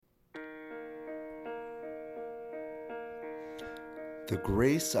The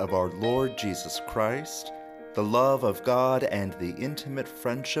grace of our Lord Jesus Christ, the love of God, and the intimate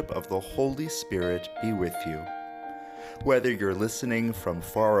friendship of the Holy Spirit be with you. Whether you're listening from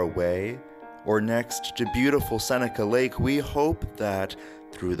far away or next to beautiful Seneca Lake, we hope that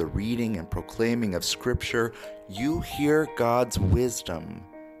through the reading and proclaiming of Scripture, you hear God's wisdom,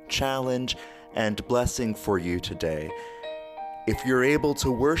 challenge, and blessing for you today. If you're able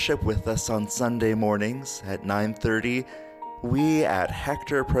to worship with us on Sunday mornings at 9:30, we at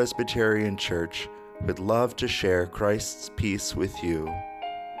Hector Presbyterian Church would love to share Christ's peace with you.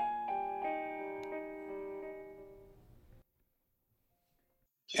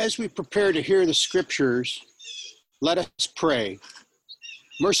 As we prepare to hear the Scriptures, let us pray.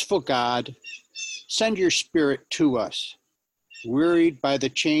 Merciful God, send your Spirit to us. Wearied by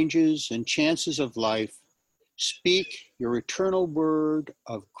the changes and chances of life, speak your eternal word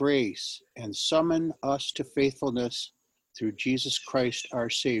of grace and summon us to faithfulness through Jesus Christ our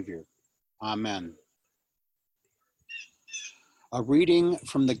Savior. Amen. A reading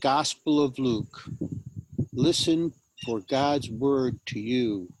from the Gospel of Luke. Listen for God's word to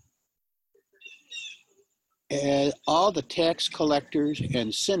you. As all the tax collectors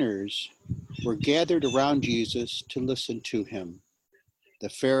and sinners were gathered around Jesus to listen to him. The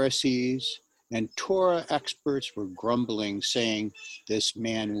Pharisees and Torah experts were grumbling, saying, "This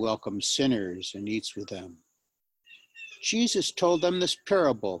man welcomes sinners and eats with them." Jesus told them this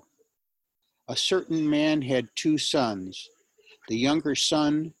parable. A certain man had 2 sons. The younger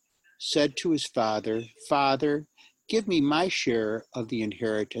son said to his father, "Father, give me my share of the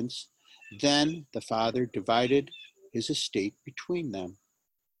inheritance." Then the father divided his estate between them.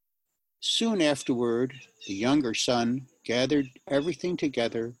 Soon afterward, the younger son gathered everything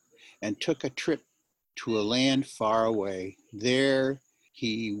together and took a trip to a land far away. There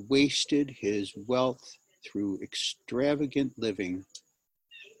he wasted his wealth through extravagant living.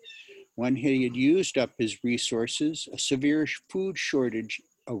 When he had used up his resources, a severe food shortage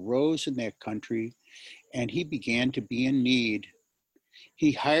arose in that country, and he began to be in need.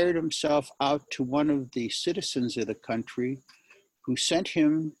 He hired himself out to one of the citizens of the country, who sent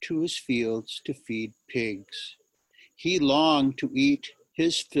him to his fields to feed pigs. He longed to eat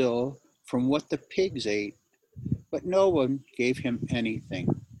his fill from what the pigs ate, but no one gave him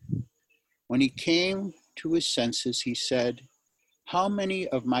anything. When he came to his senses, he said, "How many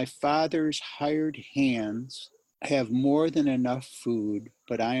of my father's hired hands have more than enough food,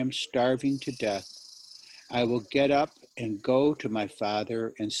 but I am starving to death? I will get up and go to my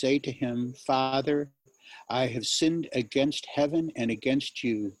father and say to him, 'Father, I have sinned against heaven and against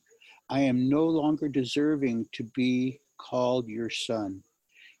you. I am no longer deserving to be called your son.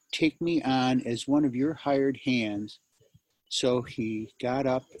 Take me on as one of your hired hands.' So he got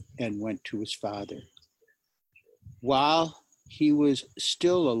up and went to his father. While he was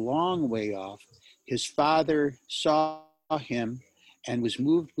still a long way off, his father saw him and was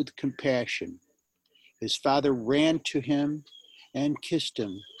moved with compassion. His father ran to him and kissed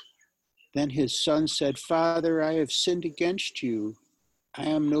him. Then his son said, 'Father, I have sinned against you. I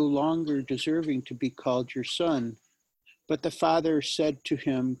am no longer deserving to be called your son.' But the father said to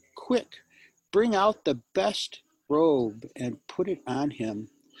him, 'Quick, bring out the best robe and put it on him.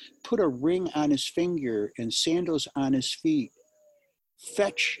 Put a ring on his finger and sandals on his feet.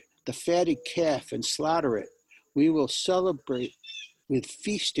 Fetch the fatted calf and slaughter it. We will celebrate with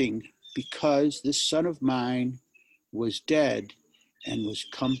feasting, because this son of mine was dead and was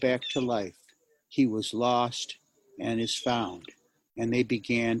come back to life. He was lost and is found.' And they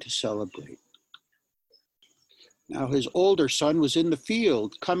began to celebrate. Now his older son was in the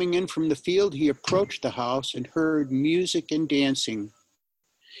field. Coming in from the field, he approached the house and heard music and dancing.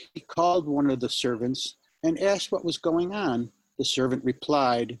 He called one of the servants and asked what was going on. The servant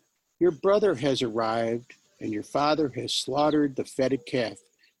replied, 'Your brother has arrived, and your father has slaughtered the fatted calf,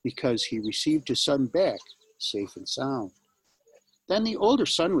 because he received his son back safe and sound.' Then the older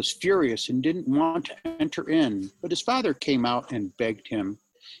son was furious and didn't want to enter in, but his father came out and begged him.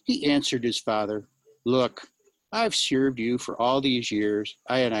 He answered his father, 'Look, I've served you for all these years,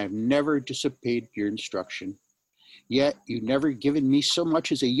 and I've never disobeyed your instruction. Yet you never given me so much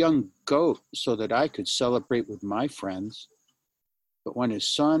as a young goat so that I could celebrate with my friends.' But when his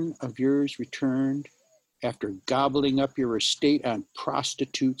son of yours returned, after gobbling up your estate on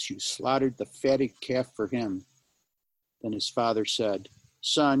prostitutes, you slaughtered the fatted calf for him." Then his father said,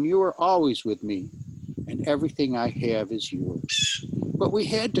 "Son, you are always with me, and everything I have is yours. But we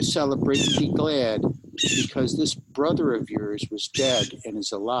had to celebrate and be glad, because this brother of yours was dead and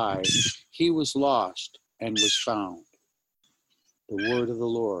is alive. He was lost and was found." The word of the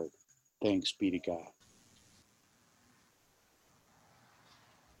Lord. Thanks be to God.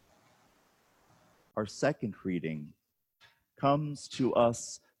 Our second reading comes to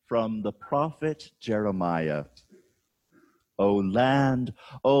us from the prophet Jeremiah. O land,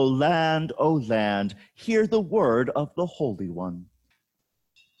 O land, O land, hear the word of the Holy One.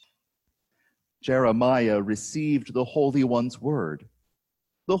 Jeremiah received the Holy One's word.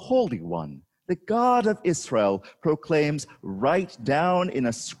 The Holy One, the God of Israel, proclaims, "Write down in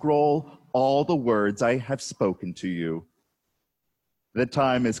a scroll all the words I have spoken to you." The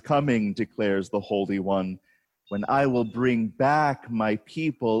time is coming, declares the Holy One, when I will bring back my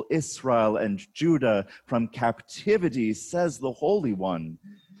people, Israel and Judah, from captivity, says the Holy One.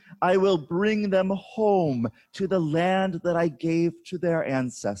 I will bring them home to the land that I gave to their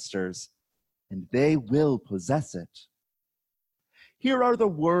ancestors, and they will possess it. Here are the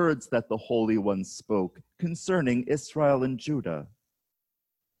words that the Holy One spoke concerning Israel and Judah.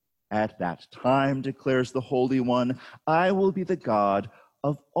 At that time, declares the Holy One, I will be the God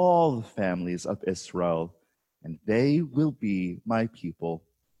of all the families of Israel, and they will be my people.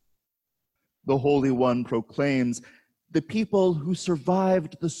 The Holy One proclaims, the people who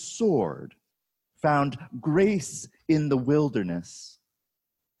survived the sword found grace in the wilderness.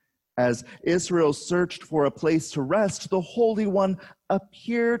 As Israel searched for a place to rest, the Holy One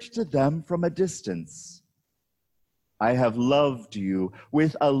appeared to them from a distance. I have loved you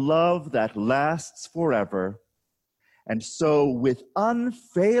with a love that lasts forever. And so with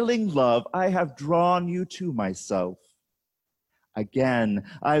unfailing love, I have drawn you to myself. Again,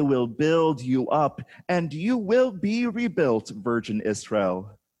 I will build you up, and you will be rebuilt, Virgin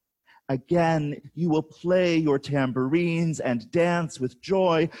Israel. Again, you will play your tambourines and dance with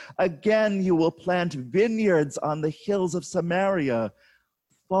joy. Again, you will plant vineyards on the hills of Samaria.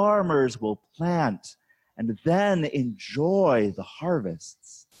 Farmers will plant and then enjoy the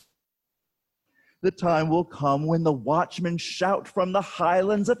harvests. The time will come when the watchmen shout from the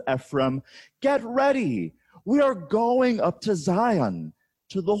highlands of Ephraim, "Get ready! We are going up to Zion,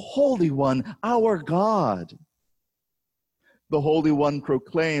 to the Holy One, our God." The Holy One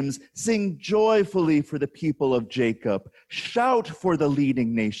proclaims, "Sing joyfully for the people of Jacob. Shout for the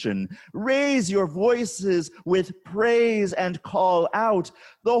leading nation. Raise your voices with praise and call out.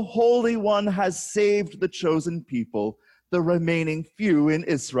 The Holy One has saved the chosen people, the remaining few in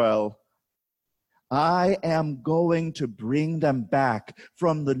Israel. I am going to bring them back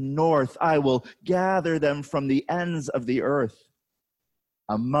from the north. I will gather them from the ends of the earth.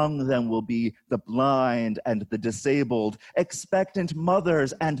 Among them will be the blind and the disabled, expectant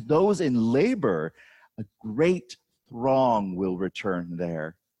mothers, and those in labor. A great throng will return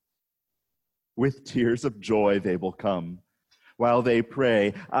there. With tears of joy they will come. While they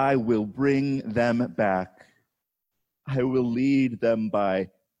pray, I will bring them back. I will lead them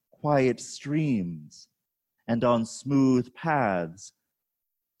by quiet streams and on smooth paths,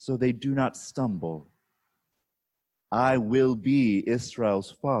 so they do not stumble. I will be Israel's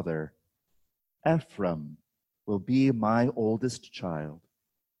father. Ephraim will be my oldest child."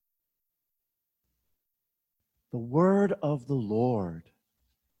 The word of the Lord.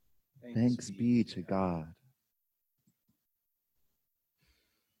 Thanks be to God.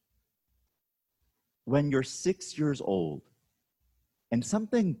 When you're 6 years old and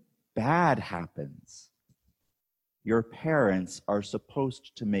something bad happens, your parents are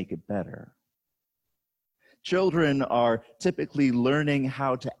supposed to make it better. Children are typically learning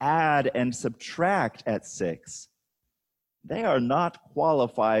how to add and subtract at 6. They are not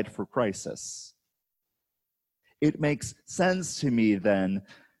qualified for crisis. It makes sense to me then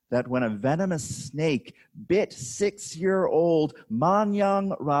that when a venomous snake bit 6-year-old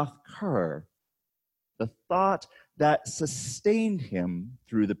Manyang Rathkur, the thought that sustained him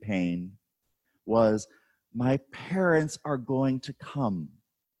through the pain was, my parents are going to come.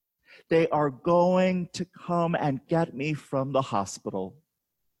 They are going to come and get me from the hospital.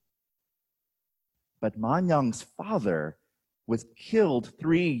 But Manyang's father was killed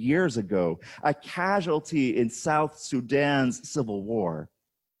 3 years ago, a casualty in South Sudan's civil war.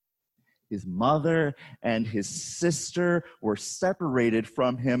 His mother and his sister were separated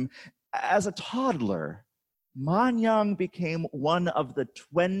from him as a toddler. Manyang became one of the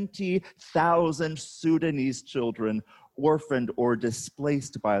 20,000 Sudanese children orphaned or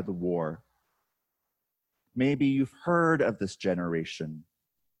displaced by the war. Maybe you've heard of this generation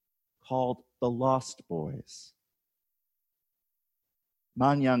called the Lost Boys.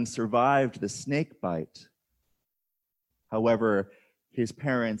 Manyang survived the snake bite. However, his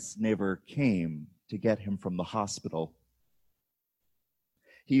parents never came to get him from the hospital.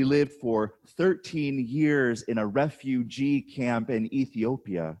 He lived for 13 years in a refugee camp in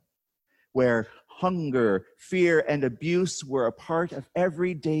Ethiopia, where hunger, fear, and abuse were a part of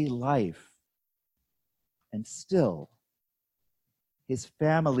everyday life. And still, his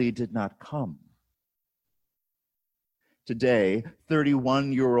family did not come. Today,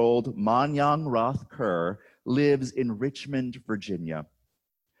 31-year-old Manyang Roth Kerr lives in Richmond, Virginia,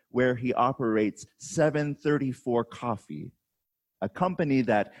 where he operates 734 Coffee, a company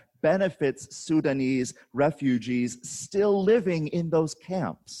that benefits Sudanese refugees still living in those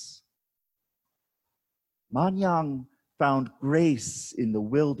camps. Manyang found grace in the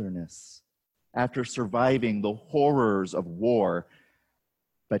wilderness after surviving the horrors of war,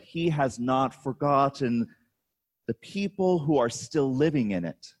 but he has not forgotten the people who are still living in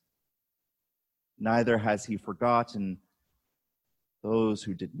it. Neither has he forgotten those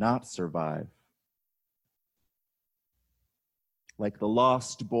who did not survive. Like the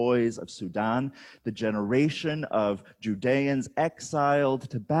lost boys of Sudan, the generation of Judeans exiled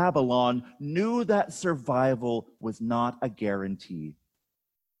to Babylon knew that survival was not a guarantee.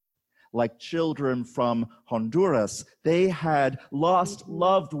 Like children from Honduras, they had lost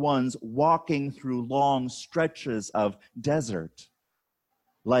loved ones walking through long stretches of desert.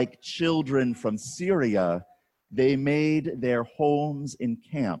 Like children from Syria, they made their homes in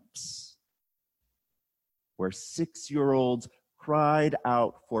camps, where 6-year-olds cried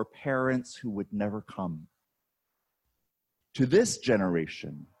out for parents who would never come. To this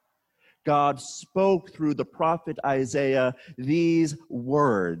generation, God spoke through the prophet Isaiah these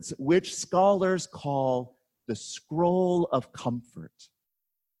words, which scholars call the scroll of comfort.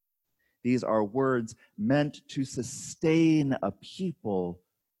 These are words meant to sustain a people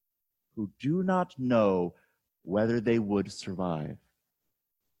who do not know whether they would survive.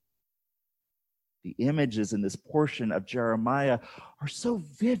 The images in this portion of Jeremiah are so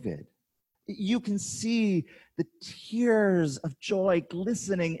vivid. You can see the tears of joy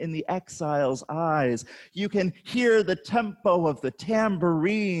glistening in the exile's eyes. You can hear the tempo of the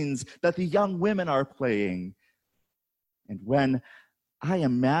tambourines that the young women are playing. And when I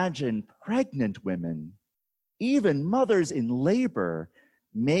imagine pregnant women, even mothers in labor,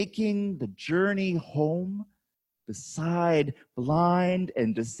 making the journey home beside blind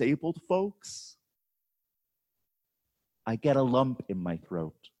and disabled folks, I get a lump in my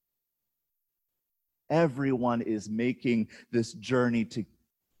throat. Everyone is making this journey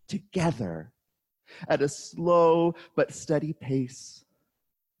together at a slow but steady pace.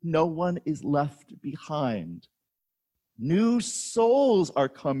 No one is left behind. New souls are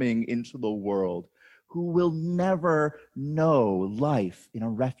coming into the world who will never know life in a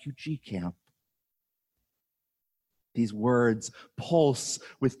refugee camp. These words pulse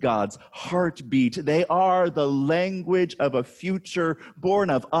with God's heartbeat. They are the language of a future born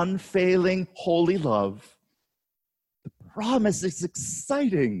of unfailing, holy love. The promise is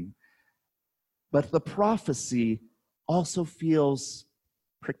exciting, but the prophecy also feels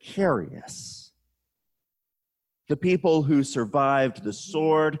precarious. The people who survived the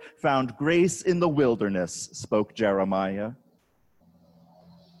sword found grace in the wilderness, spoke Jeremiah.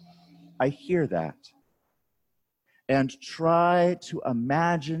 I hear that and try to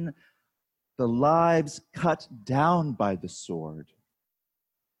imagine the lives cut down by the sword.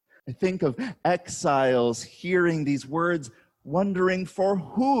 I think of exiles hearing these words, wondering for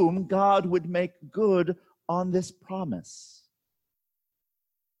whom God would make good on this promise.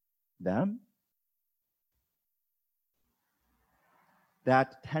 Them?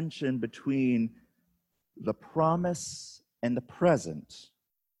 That tension between the promise and the present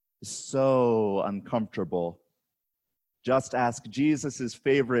is so uncomfortable. Just ask Jesus'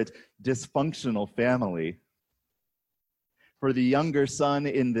 favorite dysfunctional family. For the younger son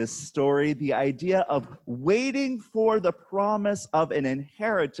in this story, the idea of waiting for the promise of an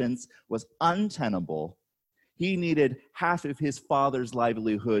inheritance was untenable. He needed half of his father's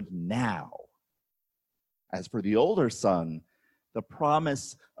livelihood now. As for the older son, the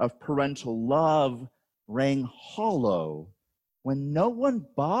promise of parental love rang hollow when no one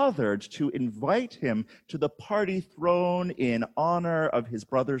bothered to invite him to the party thrown in honor of his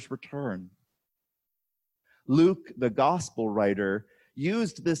brother's return. Luke, the gospel writer,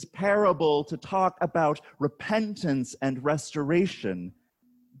 used this parable to talk about repentance and restoration,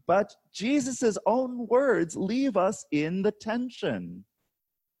 but Jesus' own words leave us in the tension.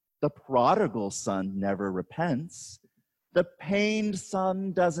 The prodigal son never repents. The pained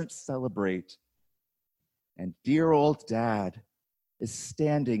son doesn't celebrate. And dear old dad is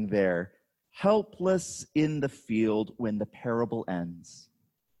standing there, helpless in the field when the parable ends.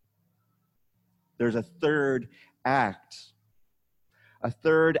 There's a third act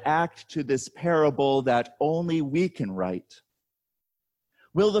to this parable that only we can write.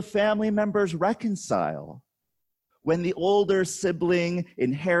 Will the family members reconcile? When the older sibling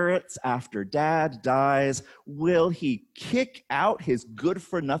inherits after dad dies, will he kick out his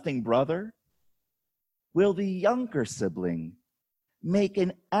good-for-nothing brother? Will the younger sibling make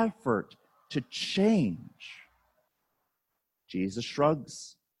an effort to change? Jesus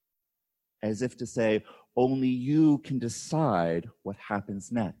shrugs, as if to say, only you can decide what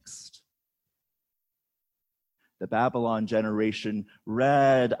happens next. The Babylon generation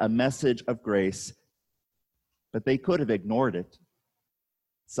read a message of grace, but they could have ignored it.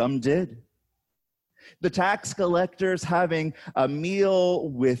 Some did. The tax collectors, having a meal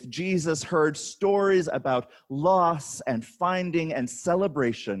with Jesus, heard stories about loss and finding and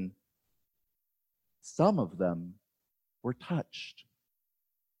celebration. Some of them were touched,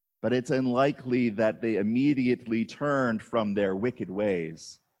 but it's unlikely that they immediately turned from their wicked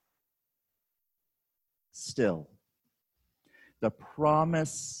ways. Still, the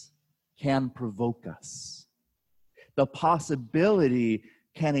promise can provoke us. The possibility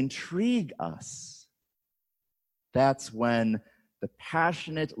can intrigue us. That's when the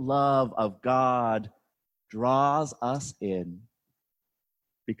passionate love of God draws us in,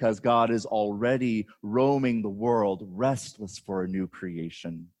 because God is already roaming the world, restless for a new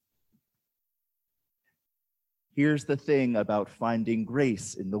creation. Here's the thing about finding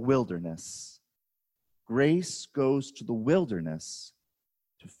grace in the wilderness. Grace goes to the wilderness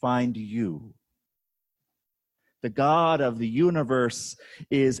to find you. The God of the universe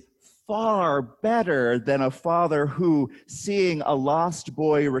is far better than a father who, seeing a lost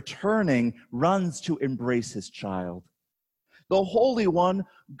boy returning, runs to embrace his child. The Holy One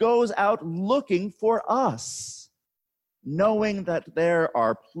goes out looking for us, knowing that there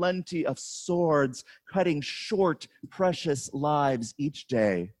are plenty of swords cutting short, precious lives each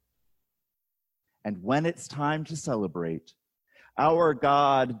day. And when it's time to celebrate, our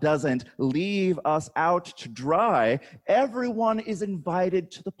God doesn't leave us out to dry. Everyone is invited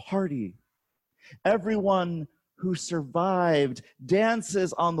to the party. Everyone who survived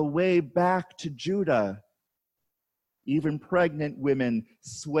dances on the way back to Judah. Even pregnant women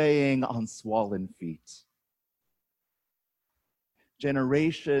swaying on swollen feet.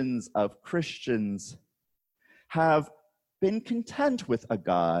 Generations of Christians have been content with a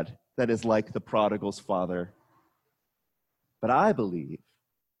God that is like the prodigal's father. But I believe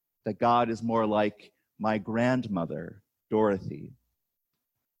that God is more like my grandmother, Dorothy.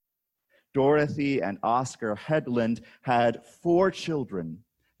 Dorothy and Oscar Headland had 4 children.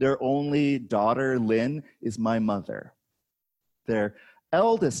 Their only daughter, Lynn, is my mother. Their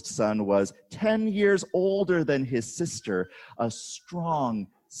eldest son was 10 years older than his sister, a strong,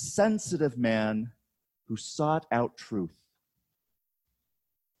 sensitive man who sought out truth.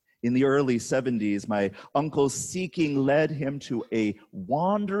 In the early 70s, my uncle's seeking led him to a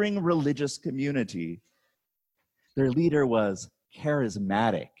wandering religious community. Their leader was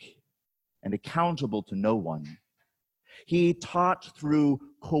charismatic and accountable to no one. He taught through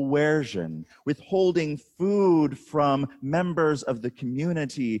coercion, withholding food from members of the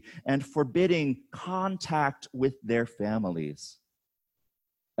community and forbidding contact with their families.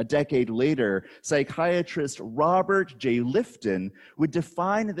 A decade later, psychiatrist Robert J. Lifton would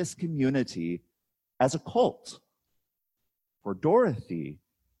define this community as a cult. For Dorothy,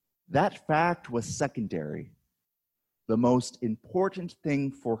 that fact was secondary. The most important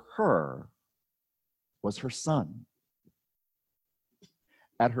thing for her was her son.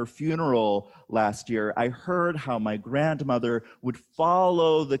 At her funeral last year, I heard how my grandmother would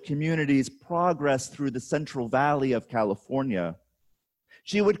follow the community's progress through the Central Valley of California.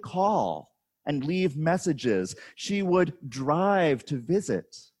 She would call and leave messages. She would drive to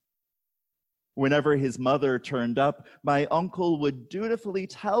visit. Whenever his mother turned up, my uncle would dutifully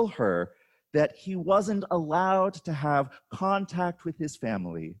tell her that he wasn't allowed to have contact with his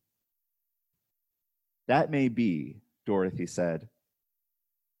family. That may be, Dorothy said,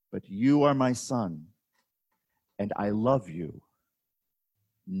 but you are my son, and I love you.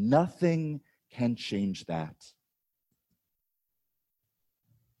 Nothing can change that.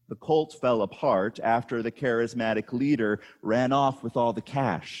 The cult fell apart after the charismatic leader ran off with all the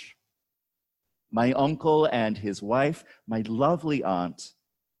cash. My uncle and his wife, my lovely aunt,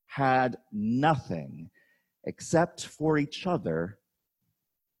 had nothing except for each other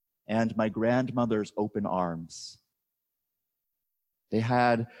and my grandmother's open arms. They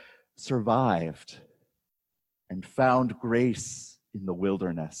had survived and found grace in the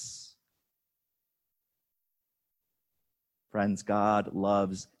wilderness. Friends, God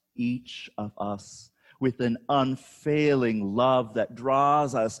loves each of us with an unfailing love that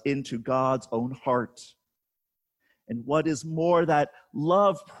draws us into God's own heart. And what is more, that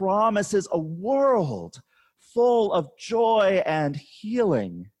love promises a world full of joy and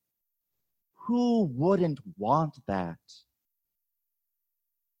healing. Who wouldn't want that?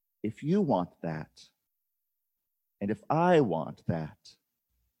 If you want that, and if I want that,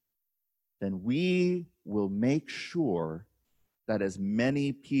 then we will make sure that as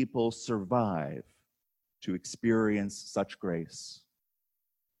many people survive to experience such grace.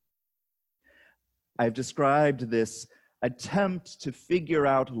 I've described this attempt to figure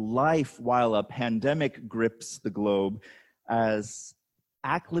out life while a pandemic grips the globe as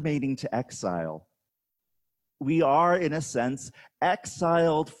acclimating to exile. We are, in a sense,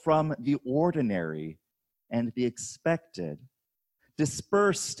 exiled from the ordinary and the expected,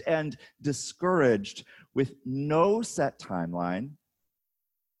 dispersed and discouraged with no set timeline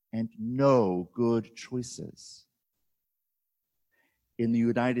and no good choices. In the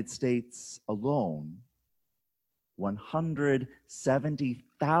United States alone,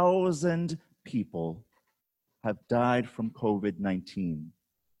 170,000 people have died from COVID-19.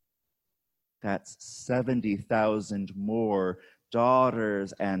 That's 70,000 more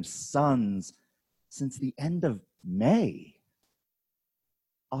daughters and sons since the end of May.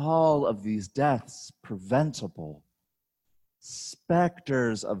 All of these deaths preventable.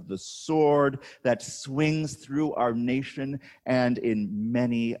 Specters of the sword that swings through our nation and in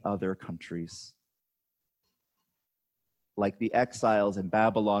many other countries. Like the exiles in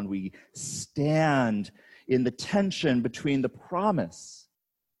Babylon, we stand in the tension between the promise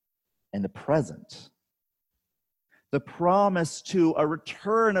and the present. The promise to a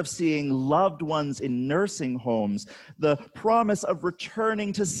return of seeing loved ones in nursing homes, the promise of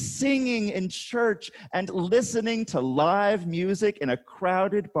returning to singing in church and listening to live music in a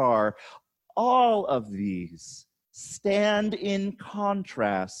crowded bar. All of these stand in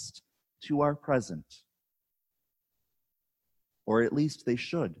contrast to our present. Or at least they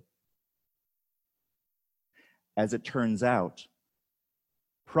should. As it turns out,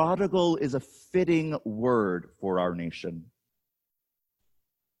 prodigal is a fitting word for our nation.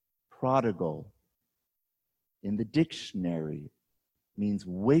 Prodigal, in the dictionary, means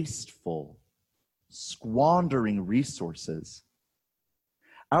wasteful, squandering resources.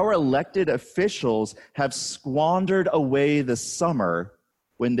 Our elected officials have squandered away the summer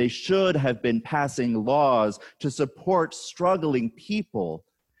when they should have been passing laws to support struggling people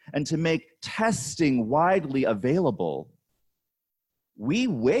and to make testing widely available. We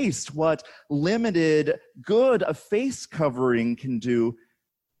waste what limited good a face covering can do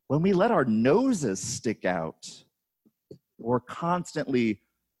when we let our noses stick out or constantly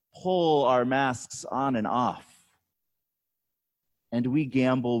pull our masks on and off. And we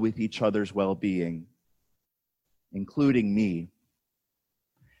gamble with each other's well-being, including me.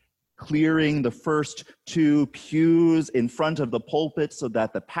 Clearing the first 2 pews in front of the pulpit so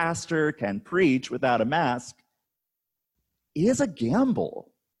that the pastor can preach without a mask is a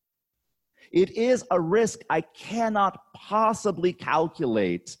gamble. It is a risk I cannot possibly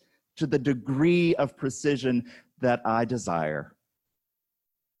calculate to the degree of precision that I desire.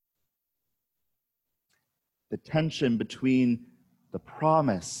 The tension between the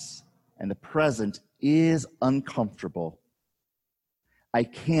promise and the present is uncomfortable. I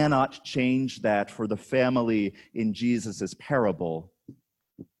cannot change that for the family in Jesus' parable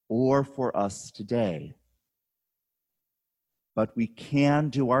or for us today. But we can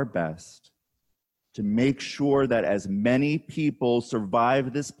do our best to make sure that as many people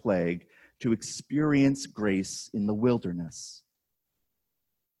survive this plague to experience grace in the wilderness.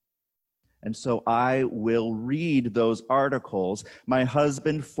 And so I will read those articles my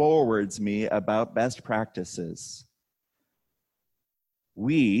husband forwards me about best practices.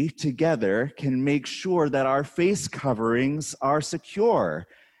 We together can make sure that our face coverings are secure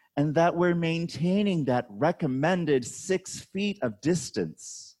and that we're maintaining that recommended 6 feet of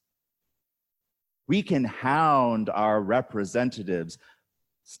distance. We can hound our representatives,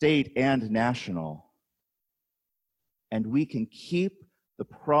 state and national, and we can keep the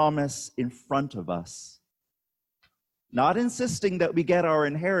promise in front of us, not insisting that we get our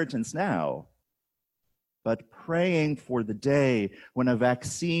inheritance now, but praying for the day when a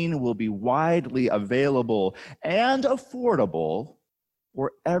vaccine will be widely available and affordable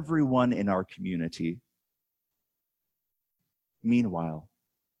for everyone in our community. Meanwhile,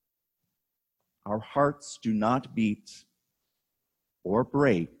 our hearts do not beat or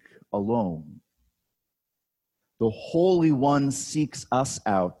break alone. The Holy One seeks us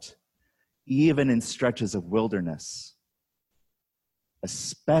out, even in stretches of wilderness,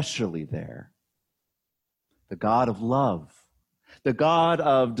 especially there. The God of love, the God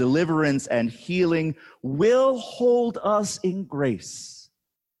of deliverance and healing will hold us in grace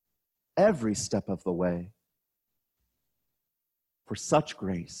every step of the way. for such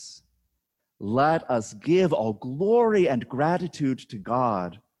grace, let us give all glory and gratitude to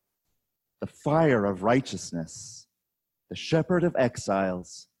God, the fire of righteousness, the shepherd of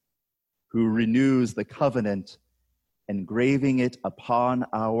exiles, who renews the covenant, engraving it upon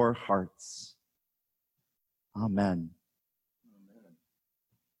our hearts. Amen.